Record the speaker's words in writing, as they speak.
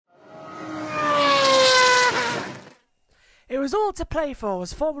was all to play for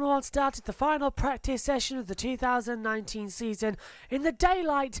as Formula 1 started the final practice session of the 2019 season in the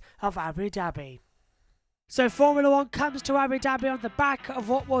daylight of Abu Dhabi. So Formula 1 comes to Abu Dhabi on the back of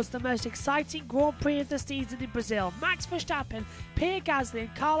what was the most exciting Grand Prix of the season in Brazil. Max Verstappen, Pierre Gasly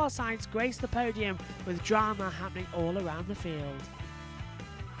and Carlos Sainz graced the podium with drama happening all around the field.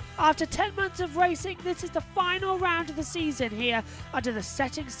 After 10 months of racing, this is the final round of the season here under the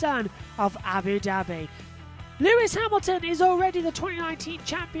setting sun of Abu Dhabi. Lewis Hamilton is already the 2019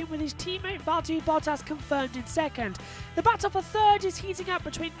 champion with his teammate Valtteri Bottas confirmed in second. The battle for third is heating up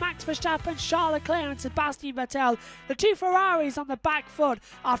between Max Verstappen, Charles Leclerc and Sebastian Vettel, the two Ferraris on the back foot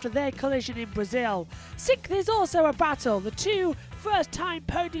after their collision in Brazil. Sixth is also a battle. The two first-time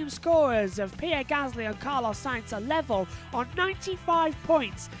podium scorers of Pierre Gasly and Carlos Sainz are level on 95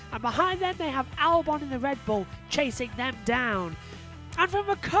 points, and behind them they have Albon in the Red Bull chasing them down. And from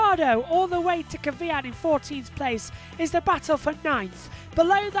Ricciardo all the way to Kvyat in 14th place is the battle for 9th.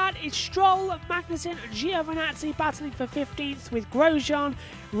 Below that is Stroll, Magnussen and Giovinazzi battling for 15th, with Grosjean,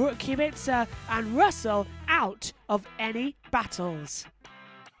 Kubica and Russell out of any battles.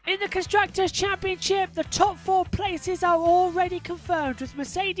 In the Constructors' Championship, the top 4 places are already confirmed, with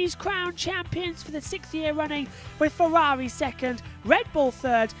Mercedes crowned champions for the 6th year running, with Ferrari second, Red Bull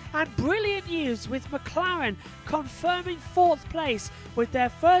third, and brilliant news with McLaren confirming 4th place with their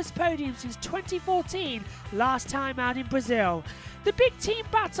first podium since 2014, last time out in Brazil. The big team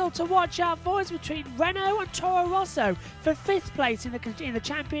battle to watch out for is between Renault and Toro Rosso for 5th place in the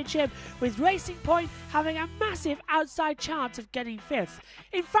championship, with Racing Point having a massive outside chance of getting 5th.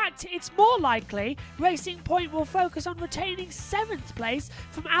 In fact, it's more likely Racing Point will focus on retaining 7th place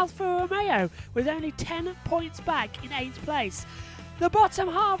from Alfa Romeo, with only 10 points back in 8th place. The bottom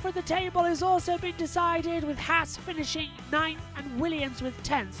half of the table has also been decided, with Haas finishing 9th and Williams with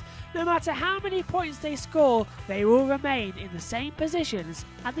 10th. No matter how many points they score, they will remain in the same positions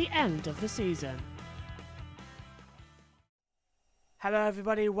at the end of the season. Hello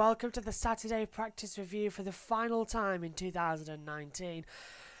everybody, welcome to the Saturday practice review for the final time in 2019.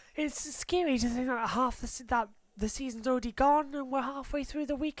 It's scary to think that the season's already gone and we're halfway through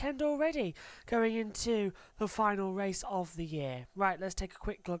the weekend already, going into the final race of the year. Right, let's take a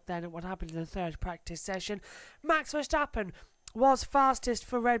quick look then at what happened in the third practice session. Max Verstappen was fastest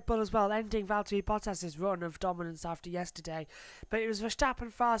for Red Bull as well, ending Valtteri Bottas' run of dominance after yesterday. But it was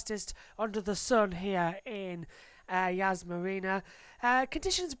Verstappen fastest under the sun here in Yas Marina.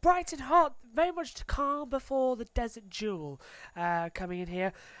 Conditions bright and hot, very much calm before the desert jewel coming in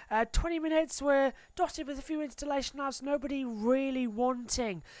here. 20 minutes were dotted with a few installation laps, nobody really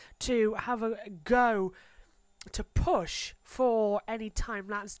wanting to have a go to push for any time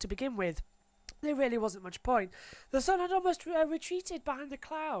lapse to begin with. There really wasn't much point. The sun had almost retreated behind the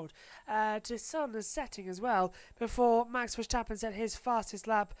cloud to sun as setting as well before Max Verstappen set his fastest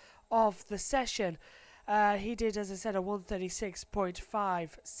lap of the session. He did, as I said, a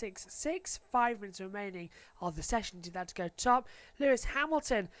 1:36.566. 5 minutes remaining of the session. Did that to go top. Lewis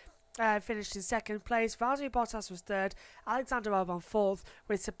Hamilton finished in second place. Valtteri Bottas was third. Alexander Albon fourth,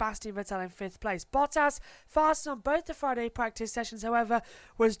 with Sebastian Vettel in 5th place. Bottas, fastest on both the Friday practice sessions, however,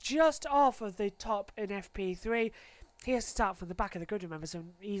 was just off of the top in FP3. He has to start from the back of the grid, remember, so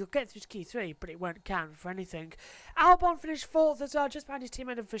he'll get through to Q3, but it won't count for anything. Albon finished 4th as well, just behind his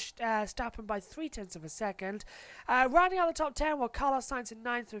teammate Verstappen by 0.3 of a second. Rounding out the top 10 were Carlos Sainz in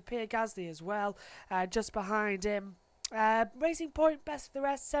 9th, with Pierre Gasly as well, just behind him. Racing Point, best of the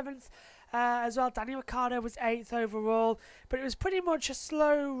rest, 7th as well. Daniel Ricciardo was 8th overall, but it was pretty much a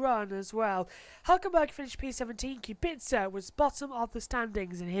slow run as well. Hülkenberg finished P17. Kubica was bottom of the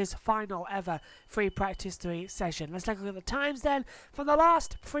standings in his final ever free practice 3 session. Let's take a look at the times then from the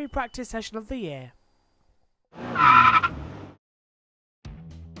last free practice session of the year.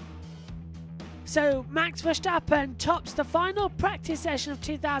 So Max Verstappen tops the final practice session of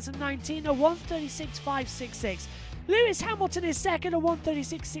 2019, a 1:36.566. Lewis Hamilton is second, a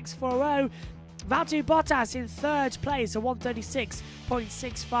 1:36.640. Valtteri Bottas in 3rd place, a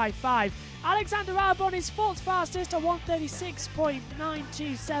 1:36.655. Alexander Albon is 4th fastest, a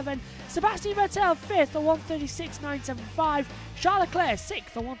 1:36.927. Sebastian Vettel 5th, a 1:36.975. Charles Leclerc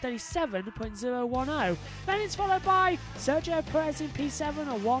 6th, a 1:37.010. Then it's followed by Sergio Perez in P7,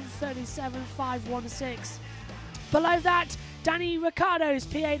 a 1:37.516. Below that, Danny Ricciardo's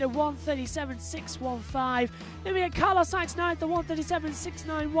P8 at 1:37.615. Then we get Carlos Sainz 9th at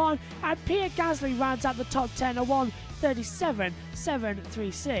 1:37.691, and Pierre Gasly rounds out the top 10 at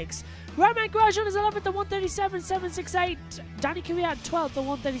 1:37.736. Romain Grosjean is 11th at 1:37.768. Danny Kvyat 12th at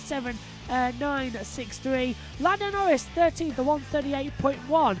 1:37.963. Lando Norris 13th at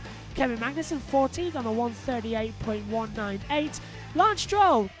 1:38.1. Kevin Magnussen 14th on a 1:38.198. Lance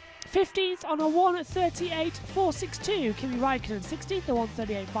Stroll 15th on a 1:38.462. Kimi Raikkonen 16th at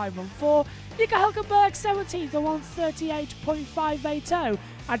 1:38.514. Nico Hülkenberg 17th at 1:38.580.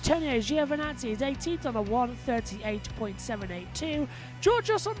 Antonio Giovinazzi is 18th on a 1:38.782. George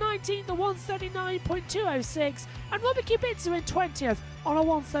Russell 19th at 1:39.206. And Robert Kubica in 20th on a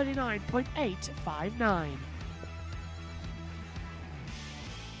 1:39.859.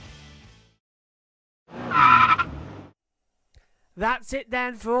 That's it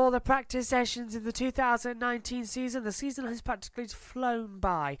then for all the practice sessions in the 2019 season. The season has practically flown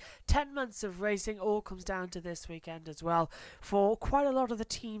by. 10 months of racing all comes down to this weekend as well for quite a lot of the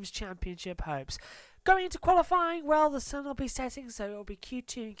team's championship hopes. Going into qualifying, well, the sun will be setting, so it will be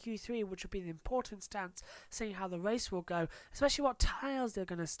Q2 and Q3, which will be the important stance, seeing how the race will go, especially what tyres they're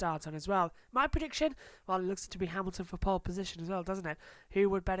going to start on as well. My prediction, well, it looks to be Hamilton for pole position as well, doesn't it?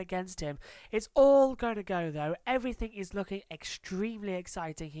 Who would bet against him? It's all going to go, though. Everything is looking extremely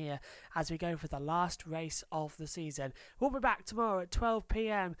exciting here as we go for the last race of the season. We'll be back tomorrow at 12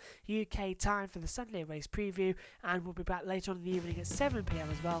 PM UK time for the Sunday race preview, and we'll be back later on in the evening at 7 PM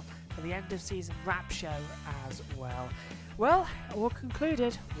as well for the end of season wrap show as well. Well, all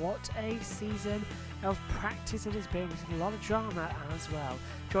concluded. What a season of practice it has been, with a lot of drama as well.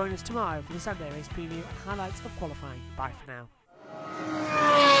 Join us tomorrow for the Sunday race preview and highlights of qualifying. Bye for now.